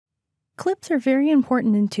clips are very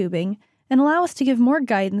important in tubing and allow us to give more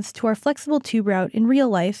guidance to our flexible tube route in real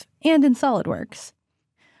life and in SolidWorks.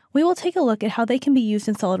 We will take a look at how they can be used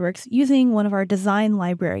in SolidWorks using one of our design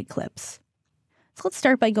library clips. So let's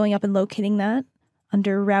start by going up and locating that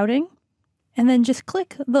under Routing, and then just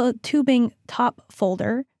click the tubing top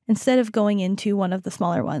folder instead of going into one of the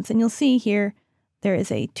smaller ones. And you'll see here there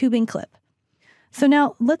is a tubing clip. So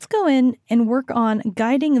now let's go in and work on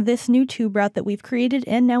guiding this new tube route that we've created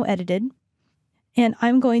and now edited. And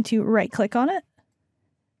I'm going to right-click on it,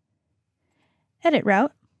 Edit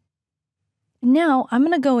Route. Now I'm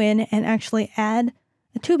going to go in and actually add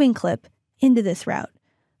a tubing clip into this route.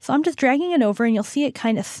 So I'm just dragging it over and you'll see it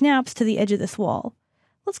kind of snaps to the edge of this wall.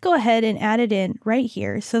 Let's go ahead and add it in right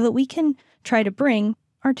here so that we can try to bring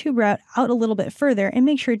our tube route out a little bit further and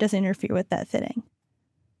make sure it doesn't interfere with that fitting.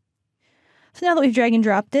 So now that we've drag and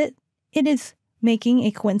dropped it, it is making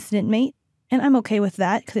a coincident mate, and I'm okay with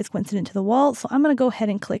that because it's coincident to the wall. So I'm going to go ahead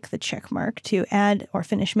and click the check mark to add or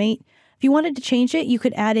finish mate. If you wanted to change it, you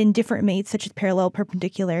could add in different mates such as parallel,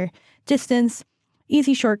 perpendicular, distance,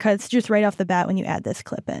 easy shortcuts just right off the bat when you add this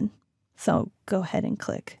clip in. So go ahead and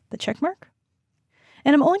click the check mark.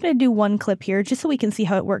 And I'm only going to do one clip here just so we can see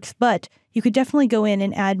how it works, but you could definitely go in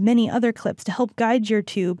and add many other clips to help guide your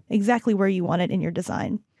tube exactly where you want it in your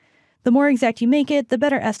design. The more exact you make it, the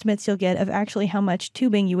better estimates you'll get of actually how much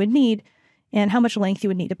tubing you would need and how much length you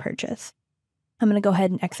would need to purchase. I'm going to go ahead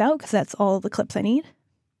and X out because that's all the clips I need.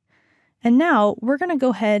 And now we're going to go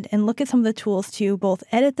ahead and look at some of the tools to both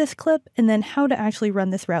edit this clip and then how to actually run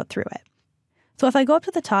this route through it. So if I go up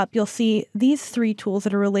to the top, you'll see these three tools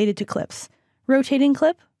that are related to clips. Rotating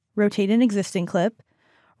clip, rotate an existing clip,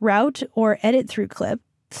 route or edit through clip.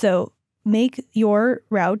 So make your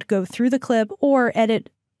route go through the clip or edit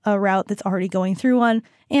a route that's already going through one,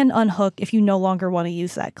 and unhook if you no longer want to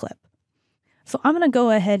use that clip. So I'm going to go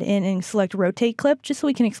ahead and select rotate clip just so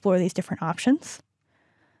we can explore these different options.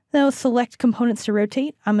 Now select components to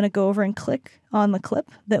rotate. I'm going to go over and click on the clip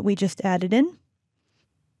that we just added in.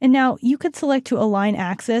 And now you could select to align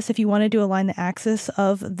axis if you wanted to align the axis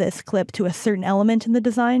of this clip to a certain element in the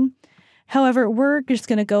design. However, we're just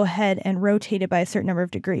going to go ahead and rotate it by a certain number of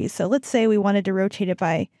degrees. So let's say we wanted to rotate it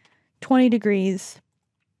by 20 degrees.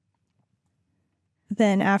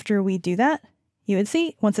 Then after we do that, you would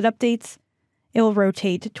see once it updates, it will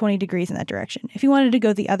rotate 20 degrees in that direction. If you wanted to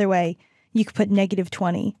go the other way, you could put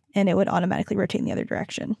 -20 and it would automatically rotate in the other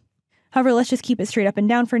direction. However, let's just keep it straight up and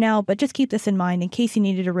down for now, but just keep this in mind in case you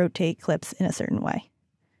needed to rotate clips in a certain way.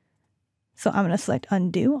 So I'm going to select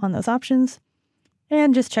undo on those options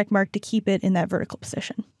and just check mark to keep it in that vertical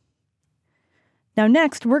position. Now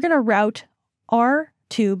next, we're going to route our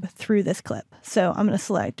tube through this clip. So I'm going to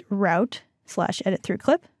select route / edit through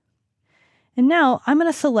clip. And now I'm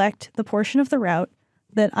going to select the portion of the route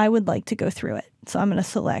that I would like to go through it. So I'm going to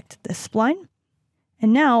select this spline.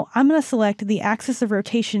 And now I'm going to select the axis of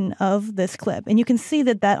rotation of this clip. And you can see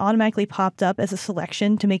that that automatically popped up as a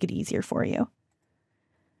selection to make it easier for you.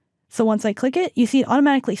 So once I click it, you see it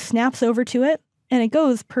automatically snaps over to it and it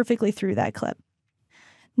goes perfectly through that clip.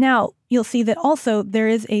 Now you'll see that also there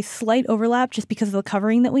is a slight overlap just because of the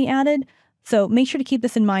covering that we added. So make sure to keep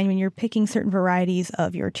this in mind when you're picking certain varieties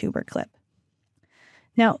of your tube or clip.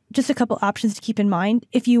 Now, just a couple options to keep in mind.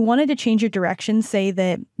 If you wanted to change your direction, say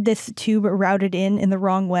that this tube routed in the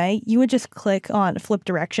wrong way, you would just click on flip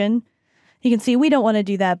direction. You can see we don't want to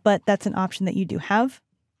do that, but that's an option that you do have.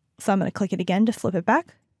 So I'm going to click it again to flip it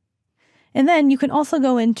back. And then you can also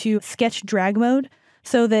go into sketch drag mode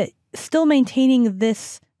so that still maintaining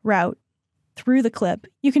this route through the clip,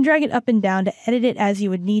 you can drag it up and down to edit it as you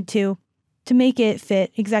would need to make it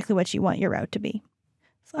fit exactly what you want your route to be.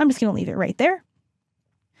 So I'm just going to leave it right there.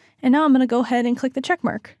 And now I'm going to go ahead and click the check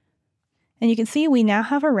mark. And you can see we now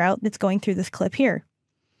have a route that's going through this clip here.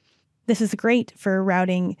 This is great for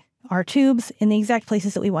routing our tubes in the exact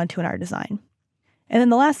places that we want to in our design. And then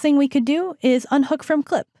the last thing we could do is unhook from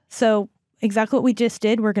clip. So exactly what we just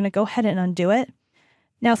did, we're going to go ahead and undo it.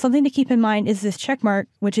 Now something to keep in mind is this check mark,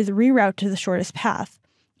 which is reroute to the shortest path.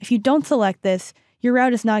 If you don't select this, your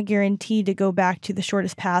route is not guaranteed to go back to the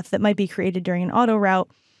shortest path that might be created during an auto route.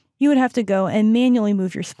 You would have to go and manually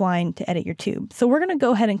move your spline to edit your tube. So we're going to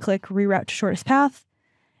go ahead and click Reroute to Shortest Path.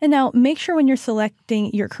 And now make sure when you're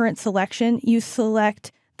selecting your current selection, you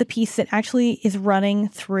select the piece that actually is running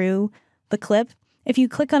through the clip. If you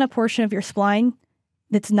click on a portion of your spline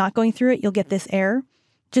that's not going through it, you'll get this error,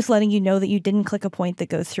 just letting you know that you didn't click a point that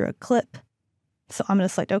goes through a clip. So I'm going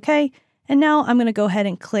to select OK. And now I'm going to go ahead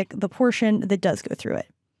and click the portion that does go through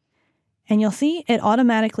it. And you'll see it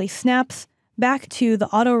automatically snaps back to the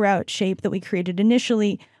auto route shape that we created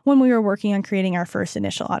initially when we were working on creating our first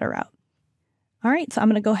initial auto route. All right, so I'm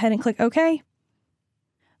going to go ahead and click OK.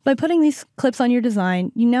 By putting these clips on your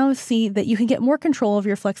design, you now see that you can get more control of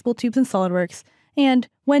your flexible tubes in SolidWorks and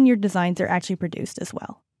when your designs are actually produced as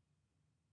well.